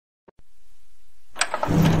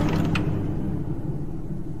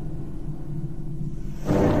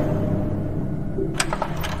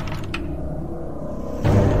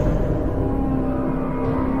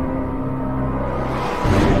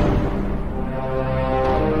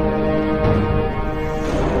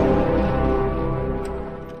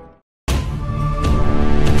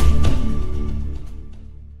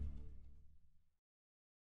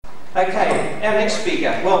next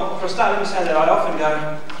speaker? Well, for a start, let me say that I often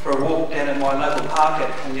go for a walk down in my local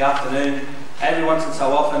park in the afternoon. Every once in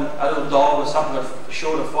so often, a little dog or something is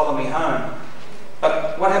sure to follow me home.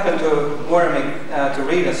 But what happened to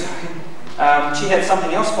Rita? She had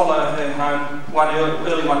something else follow her home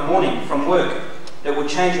early one morning from work that would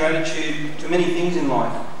change her attitude to many things in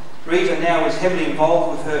life. Rita now is heavily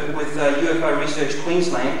involved with UFO Research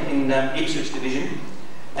Queensland in Ipswich Division,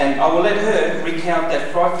 and I will let her recount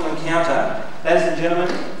that frightful encounter. Ladies and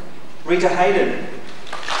gentlemen, Rita Hayden.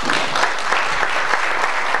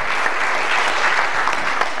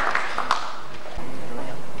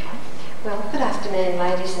 Well, good afternoon,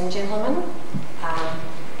 ladies and gentlemen.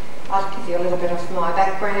 I'll give you a little bit of my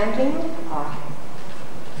backgrounding. I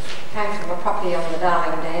came from a property on the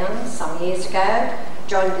Darling Downs some years ago,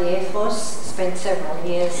 joined the Air Force, spent several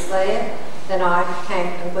years there. Then I came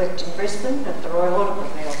and worked in Brisbane at the Royal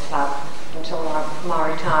Automobile Club until my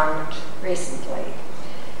retirement recently.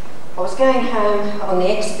 I was going home on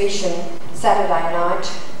the exhibition Saturday night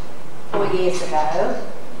 4 years ago.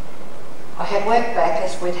 I had worked back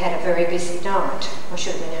as we'd had a very busy night. I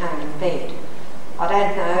should have been home in bed. I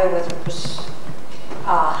don't know whether it was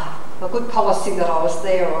a good policy that I was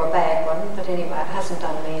there or a bad one, but anyway, it hasn't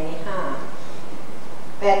done me any harm.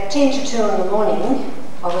 About 10 to 2 in the morning,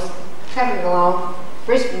 I was travelling along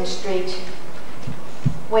Brisbane Street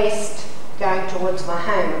west, going towards my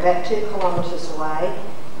home, about 2 kilometres away,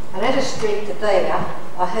 and at a street there,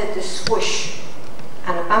 I heard this swoosh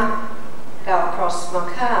and a bump go across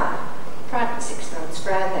my car. Front 6 months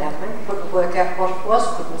growth out of me, couldn't work out what it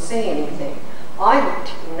was, couldn't see anything. I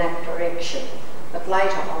looked in that direction, but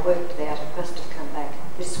later I worked it out, it must have come back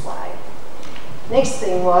this way. Next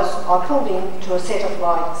thing was, I pulled into a set of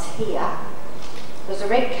lights here. There's a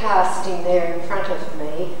red car sitting there in front of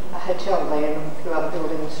me, a hotel there and a few other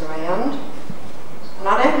buildings around. And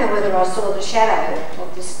I don't know whether I saw the shadow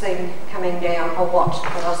of this thing coming down or what,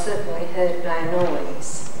 but I certainly heard no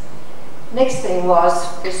noise. Next thing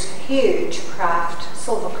was this huge craft,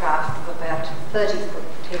 silver craft of about 30 foot,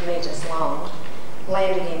 10 metres long,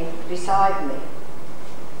 landing in beside me.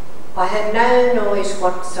 I had no noise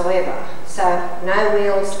whatsoever, so no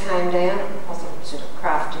wheels came down. I thought it was a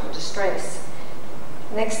craft in distress.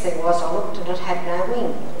 Next thing was I looked and it had no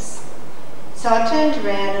wings. So I turned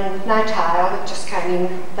around and no tail, it just came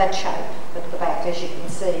in that shape at the back, as you can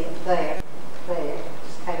see there,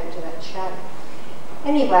 just came into that shape.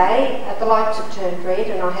 Anyway, the lights had turned red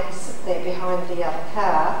and I had to sit there behind the other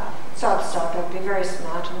car, so I decided I'd be very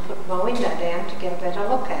smart and put my window down to get a better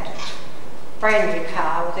look at it. Brand new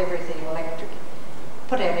car with everything electric.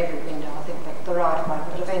 Put out every window, I think, but the right one,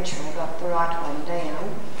 but eventually I got the right one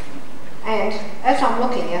down. And as I'm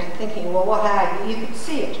looking at it, thinking, well, what are you? You could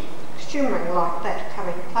see it shimmering like that,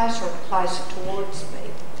 coming closer and closer towards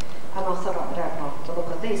me. And I thought, I don't like the look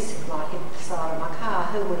of this. It might hit the side of my car.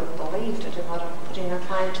 Who would have believed it if I'd have put in a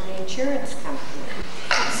claim to the insurance company?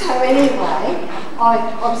 So anyway,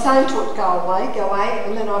 I was saying to it, go away,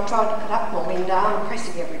 and then I tried to put up my window and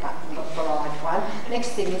pressing every button but the right one. Next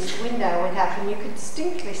thing is the window went up and you could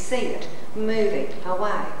distinctly see it moving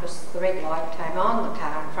away because the red light came on, the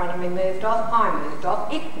car in front of me moved off, I moved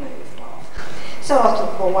off, it moved off. So I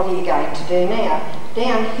thought, well, what are you going to do now?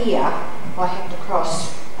 Down here, I had to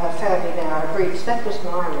cross a fairly narrow bridge. That was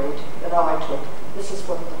my route that I took. This is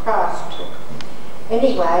what the craft took.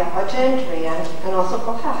 Anyway, I turned around and I thought,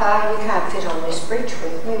 well, haha, you can't fit on this bridge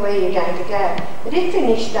with me. Where are you going to go? But it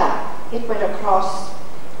finished up. It went across,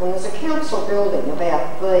 and there's a council building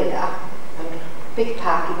about there, and a big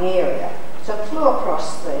parking area. So it flew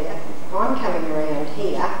across there. I'm coming around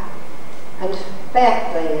here, and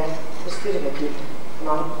back there was a bit of a dip, and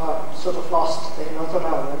I sort of lost there, and I thought,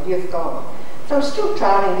 oh, well, you've gone. So I'm still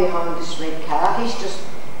trailing behind this red car. He's just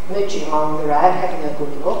mooching along the road, having a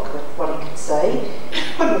good look at what he could see.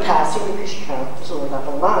 Couldn't pass him because you can't, it's all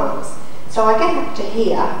double lines. So I get up to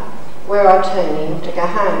here, where I turn in to go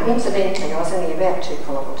home. Incidentally, I was only about 2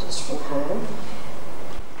 kilometres from home.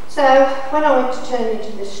 So when I went to turn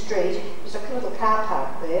into this street, there was a little car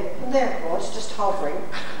park there, and there it was, just hovering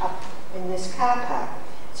up in this car park.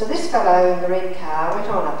 So this fellow in the red car went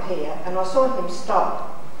on up here, and I saw him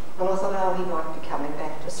stop. And I thought, oh, he might be coming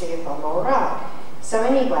back to see if I'm all right. So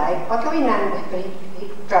anyway, I go in under, but he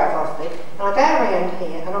drove off there, and I go around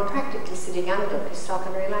here, and I'm practically sitting under this, so I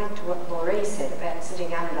can relate to what Maurice said about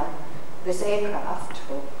sitting under this aircraft,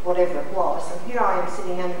 or whatever it was. And here I am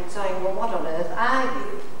sitting under it saying, well, what on earth are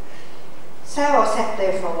you? So I sat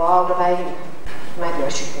there for a while debating, maybe I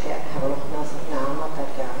should get out and have a look, and I thought, no, I'm not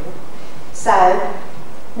that going. So,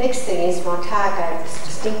 next thing is my car gave this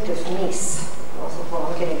distinctive miss. I thought, well,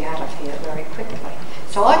 I'm getting out of here very quickly.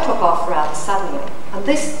 So I took off rather suddenly, and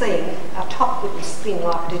this thing, a top wouldn't spin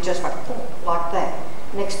like it did, just like that.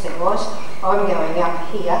 Next thing was, I'm going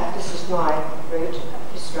up here, this is my route,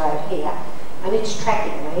 this road here, and it's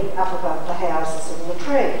tracking me up above the houses and the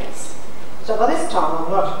trees. So by this time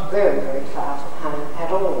I'm not very, very far from home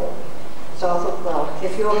at all. So I thought, well,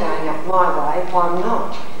 if you're going up my way, I'm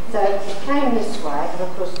not. So it came this way, and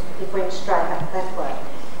of course it went straight up that way.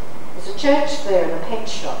 There's a church there and a pet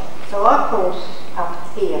shop. So I pulled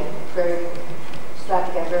up here, started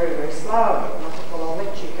to go very, very slowly, and I thought, well, I'll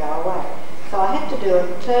let you go away. So I had to do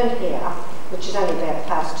a turn here, which is only about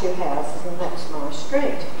past 2 houses, and that's my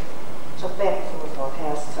street. So about 4 or 5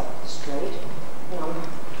 houses up the street, and I'm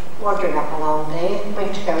wandering up along there,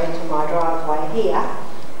 went to go into my driveway here,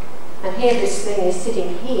 and here this thing is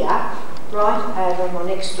sitting here, right over my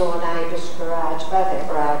next door neighbour's garage. Both our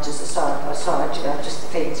garages are side by side, you know, just the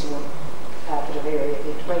fence and a bit of area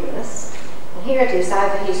between us. And here it is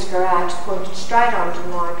over his garage, pointed straight onto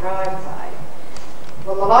my driveway.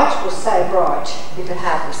 Well, the light was so bright you could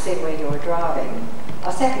hardly see where you were driving.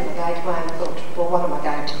 I sat in the gateway and thought, well, what am I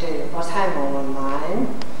going to do? I was home all on my own.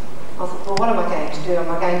 I thought, well, what am I going to do? Am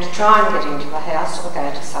I going to try and get into the house or go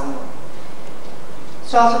to someone?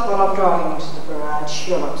 So I thought, well, I'm driving into the garage,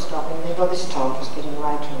 you're not stopping me. By this time it was getting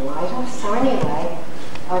later and later. So anyway,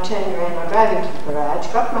 I turned around, I drove into the garage,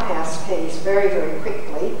 got my house keys very, very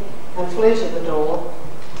quickly and flew to the door.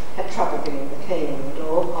 Had trouble getting the key in the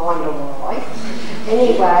door, I wonder why.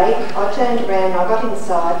 Anyway, I turned around, I got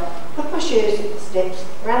inside, put my shoes at the steps,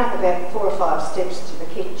 ran up about 4 or 5 steps to the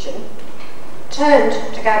kitchen, turned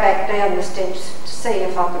to go back down the steps to see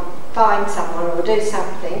if I could find someone or do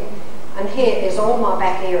something, and here is all my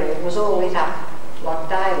back area, it was all lit up like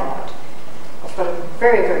daylight. I've got a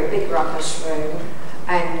very, very big ruckus room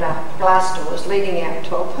and glass doors leading out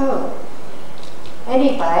to a pool.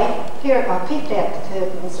 Anyway, here I peeked out the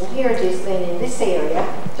curtains, and here it is then in this area,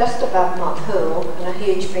 just above my pool, and a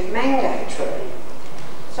huge big mango tree.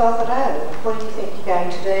 So I thought, oh, what do you think you're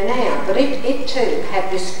going to do now? But it too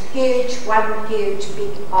had this one huge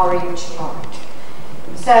big orange light.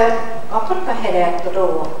 So I put my head out the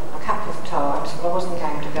door a couple of times, but I wasn't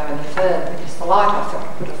going to go any further because the light I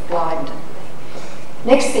felt would have blinded me.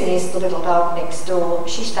 Next thing is the little dog next door,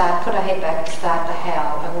 she put her head back and started to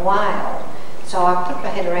howl and wail. So I put my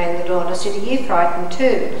head around the door and I said, are you frightened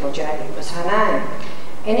too? Little Jodie was her name.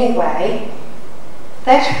 Anyway,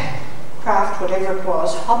 that craft, whatever it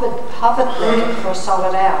was, hovered there for a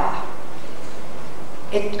solid hour.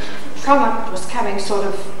 From it was coming sort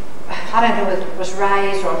of, I don't know whether it was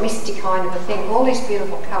rays or a misty kind of a thing. All these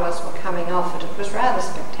beautiful colours were coming off it. It was rather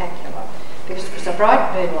spectacular because it was a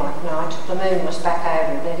bright moonlight night. The moon was back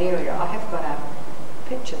over in that area. I have got a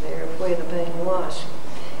picture there of where the moon was.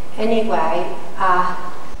 Anyway,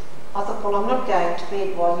 I thought, well, I'm not going to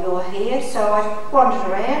bed while you're here, so I wandered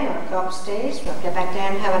around, I'd go upstairs, I'd go back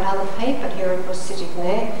down and have another peep, and here it was sitting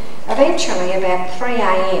there. Eventually, about 3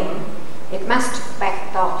 a.m, it must have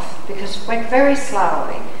backed off because it went very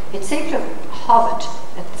slowly. It seemed to have hovered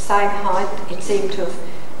at the same height, it seemed to have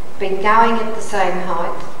been going at the same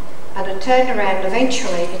height, and it turned around.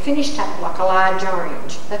 Eventually, it finished up like a large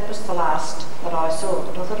orange. That was the last that I saw,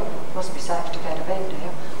 but I thought it must be safe to go to bed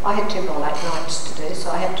now. I had 2 more late nights to do, so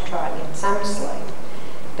I had to try and get some sleep.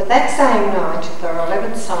 But that same night, there were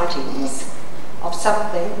 11 sightings of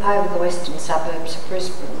something over the western suburbs of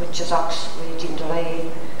Brisbane, which is Oxford,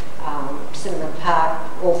 Indolean, Cinnamon Park,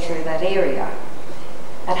 all through that area.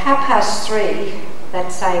 At 3:30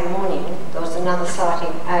 that same morning, there was another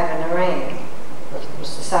sighting over Nerang. Whether it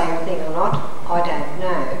was the same thing or not, I don't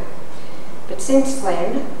know. But since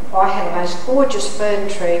then, I had a most gorgeous fern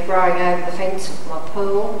tree growing over the fence of my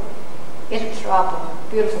pool. It had thrown up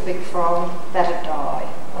a beautiful big frond that had died.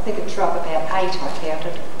 I think it threw up about 8, I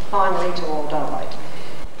counted. Finally, it all died.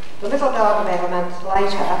 The little dog, about a month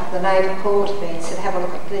later, the neighbour called me and said, have a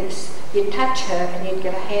look at this. You'd touch her and you'd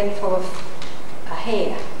get a handful of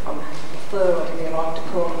hair from her, fur, whatever you like to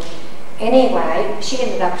call it. Anyway, she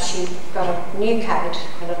got a new coat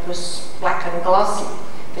and it was black and glossy.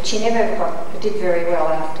 But she never did very well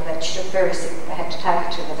after that. She got very sick. They had to take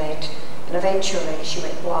her to the vet, and eventually she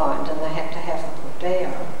went blind and they had to have her put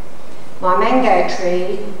down. My mango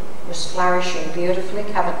tree was flourishing beautifully,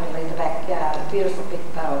 covered nearly the backyard, a beautiful big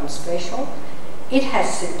Bowen special. It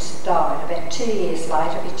has since died. About 2 years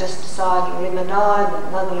later, it just decided a limb would die, and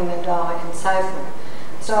another limb would die, and so forth.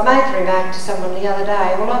 So I made the remark to someone the other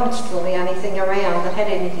day, well, I'm still the only thing around that had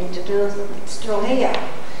anything to do with it that's still here.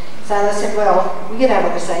 So they said, well, you know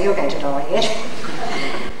what to say, you're going to die yet.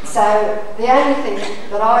 So the only thing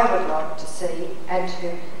that I would like to see and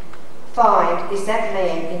to find is that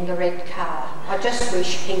man in the red car. I just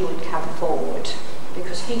wish he would come forward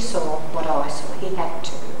because he saw what I saw. He had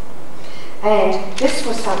to. And this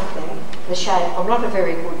was something, the shape, I'm not a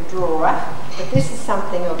very good drawer, but this is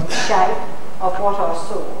something of the shape of what I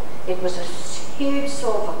saw. It was a huge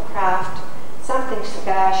silver craft, something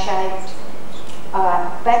cigar-shaped.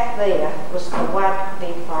 Back there was the one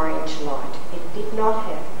big orange light. It did not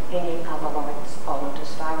have any other lights on it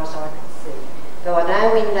as far as I could see. There were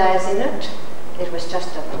no windows in it. It was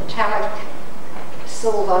just a metallic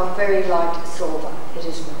silver, very light silver. It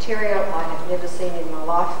is material I have never seen in my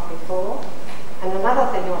life before. And another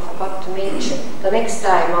thing I forgot to mention, the next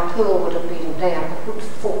day my pool would have been down a good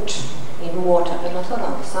foot in water, and I thought,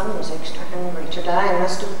 oh, the son was extra hungry today and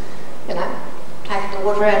must have, taken the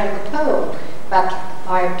water out of the pool. But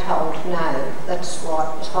I am told no, that's why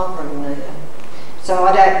it was hovering there. So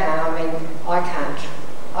I don't know, I mean, I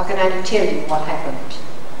can only tell you what happened.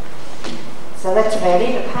 So that's about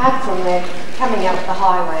it. Apart from that, coming up the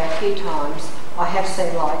highway a few times, I have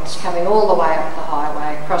seen lights coming all the way up the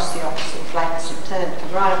highway, across the opposite flats and turned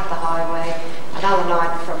right up the highway. Another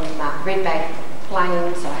night from Redbank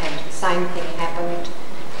Plains, I had the same thing happened,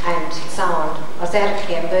 and so on. I was out at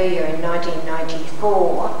Cambodia in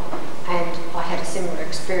 1994, and I had a similar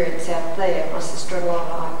experience out there. My sister-in-law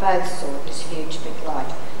and I both saw this huge big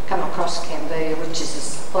light come across Cambodia, which is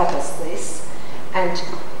as flat as this, and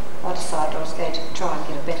I decided I was going to try and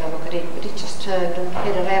get a better look at it, but it just turned and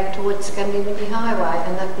headed out towards the Gundimindi Highway,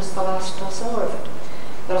 and that was the last I saw of it.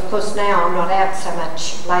 But of course now I'm not out so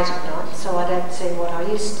much late at night, so I don't see what I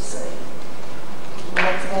used to see. And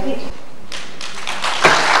that's about it.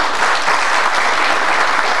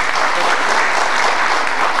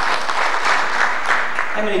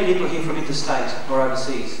 How many people here from interstate or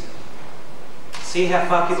overseas? See how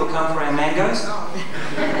far people come for our mangoes?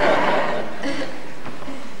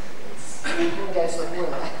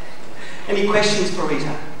 Any questions for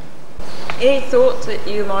Rita? Any thoughts that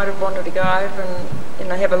you might have wanted to go over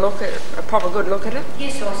and have a look at, a proper good look at it?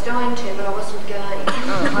 Yes, I was dying to, but I wasn't going.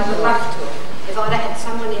 I would love to. If I'd had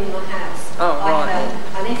someone in my house. I had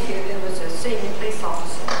a nephew who was a senior police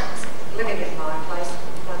officer living at my place.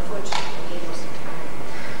 Unfortunately, he wasn't home.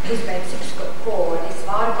 He's about 6'4" and he's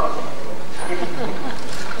vital.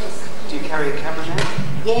 Yes. Do you carry a camera now?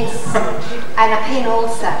 Yes, and a pen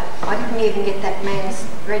also. I didn't even get that man's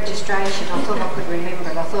registration. I thought I could remember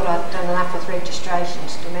it. I thought I'd done enough with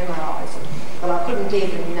registrations to memorise it, but I couldn't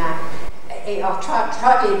even. I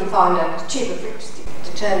tried to even find a tube of lipstick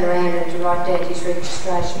to turn around and to write down his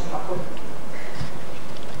registration, but I couldn't.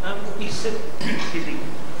 You said, excuse me,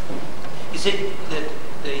 you said that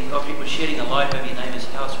the object was shedding a light over your neighbour's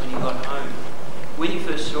house when you got home. When you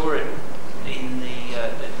first saw it in the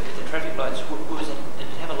traffic lights, what was it? Did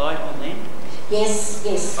it have a light on then? Yes,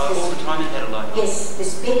 yes. Oh, all the time it had a light on? Yes,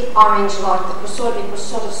 this big orange light that was sort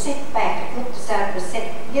of set back. It looked as though it was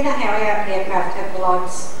set. You know how aircraft have the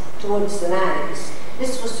lights towards the nose?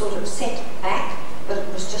 This was sort of set back, but it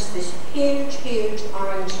was just this huge, huge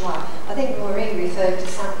orange light. I think Marie referred to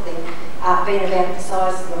something being about the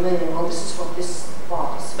size of the moon. Well, this is what this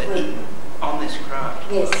was. But on this craft?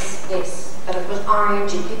 Yes, yes. But it was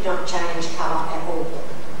orange. It did not change colour at all.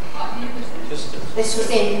 This was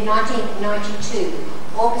in 1992,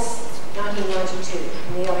 August 1992,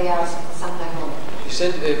 in the early hours of the Sunday morning. You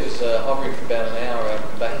said it was hovering for about an hour out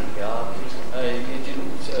the back of the garden. You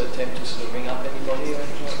didn't attempt to sort of ring up anybody or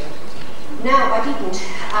anything like that? No, I didn't.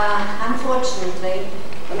 Unfortunately,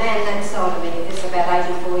 the man that side of me is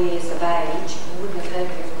about 84 years of age. He wouldn't have heard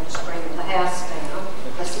me if I screamed the house down.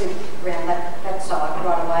 I slid around that side,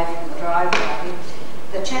 right away from the driveway.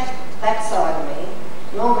 The chap that side of me,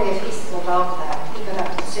 normally if he saw dog that, he got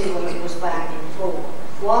up to see what it was barking for.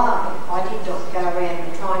 Why I did not go around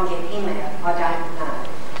and try and get him out, I don't know.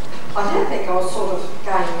 I don't think I was sort of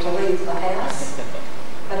going to leave the house,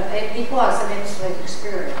 but it was an absolute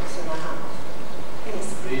experience and a half.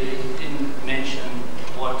 Yes. Really didn't mention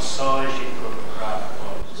what size you thought the craft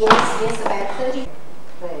was? Yes, about 30.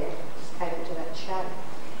 There, just came into that shape.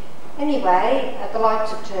 Anyway, the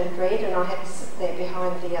lights had turned red and I had to sit there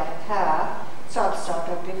behind the other car. So I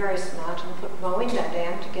decided I'd be very smart and put my window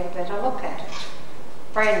down to get a better look at it.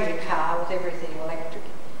 Brand new car with everything electric.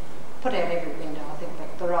 Put out every window, I think,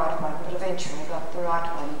 but the right one, but eventually got the right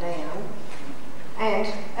one down. And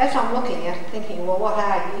as I'm looking at it, thinking, well, what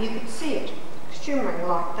are you? You could see it shimmering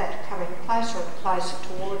like that, coming closer and closer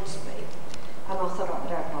towards me. And I thought, I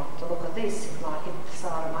don't like the look of this. It might hit the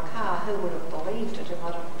side of my car. Who would have believed it if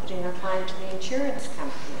I'd have put in a claim to the insurance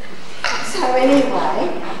company? So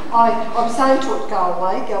anyway, I'm saying to it, go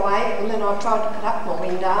away, and then I tried to put up my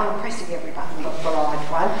window, I'm pressing every button but the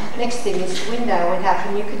right one. Next thing is the window went up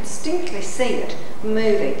and you could distinctly see it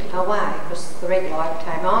moving away because the red light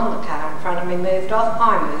came on, the car in front of me moved off,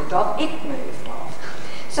 I moved off, it moved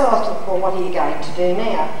off. So I thought, well, what are you going to do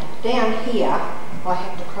now? Down here, I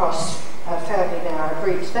had to cross a fairly narrow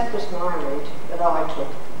bridge. That was my route that I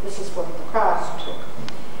took. This is what the crafts took.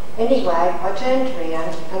 Anyway, I turned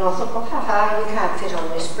around and I thought, well, haha, you can't fit on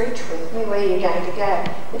this bridge with me, where are you going to go?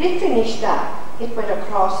 But it finished up, it went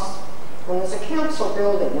across, and there's a council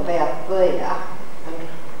building about there, and a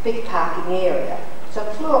big parking area. So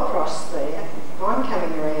it flew across there, I'm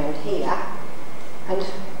coming around here, and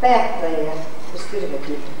back there was a bit of a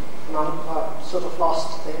dip, and I sort of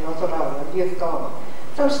lost there, and I thought, oh, well, you've gone.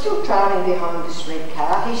 So I'm still trailing behind this red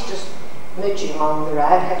car, he's just mooching along the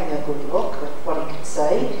road, having a good look at what he could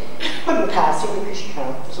see. Couldn't pass him because you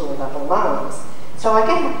can't sort of double lines. So I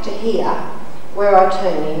get up to here, where I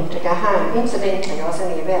turn in to go home. Incidentally, I was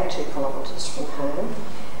only about 2 kilometres from home.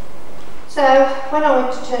 So when I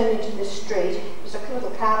went to turn into this street, there's a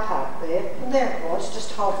little car park there, and there it was,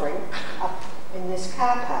 just hovering up in this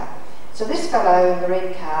car park. So this fellow in the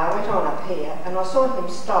red car went on up here, and I saw him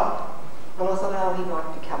stop, and I thought, oh, he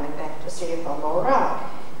might be coming back to see if I'm all right.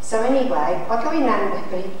 So anyway, I go in under,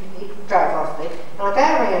 but he drove off there, and I go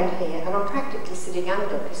around here, and I'm practically sitting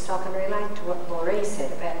under this, so I can relate to what Maurice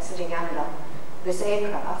said about sitting under this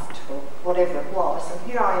aircraft, or whatever it was, and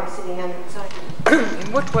here I am sitting under it.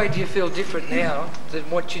 In what way do you feel different now than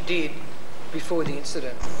what you did before the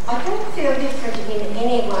incident? I don't feel different in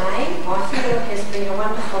any way. I feel it has been a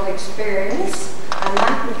wonderful experience. And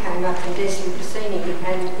Martin came up and Leslie Cassini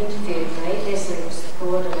and interviewed me. Leslie was the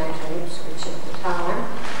coordinator in Ipswich at the time.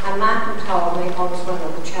 And Martin told me I was one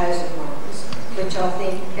of the chosen ones, which I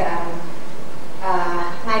think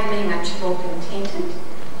made me much more contented.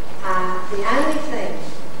 The only thing,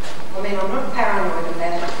 I mean, I'm not paranoid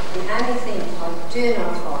about it, the only thing I do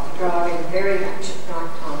not like driving very much at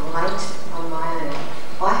night time late on my own.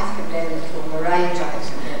 I have come down to the range I was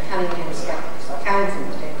in Cunningham's Gap because I came from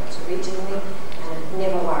the Devils originally, and it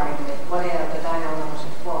never worried me what hour of the day or night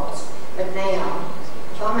it was. But now,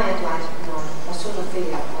 if I'm out late at night, I sort of feel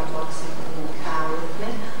like I'd like something in the car with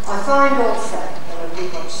me. I find also that I do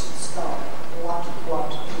watch the sky,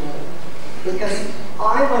 what new, because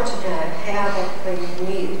I want to know how that thing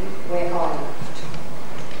knew where I lived.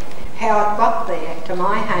 How it got there to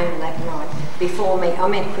my home that night before me. I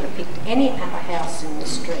mean, it could have picked any other house in the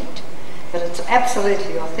street, but it's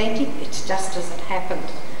absolutely authentic. It's just as it happened,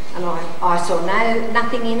 and I saw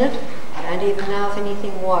nothing in it. I don't even know if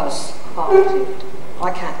anything was positive. I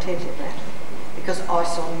can't tell you that because I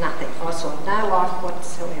saw nothing. I saw no life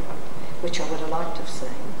whatsoever, which I would have liked to have seen.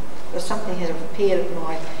 But something had appeared at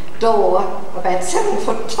my door about 7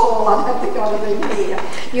 foot tall. I don't think I'd have been here.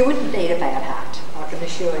 You wouldn't need a bad heart, I can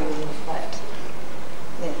assure you of that.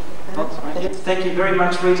 Yeah. Thank you very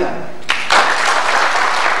much, Rita.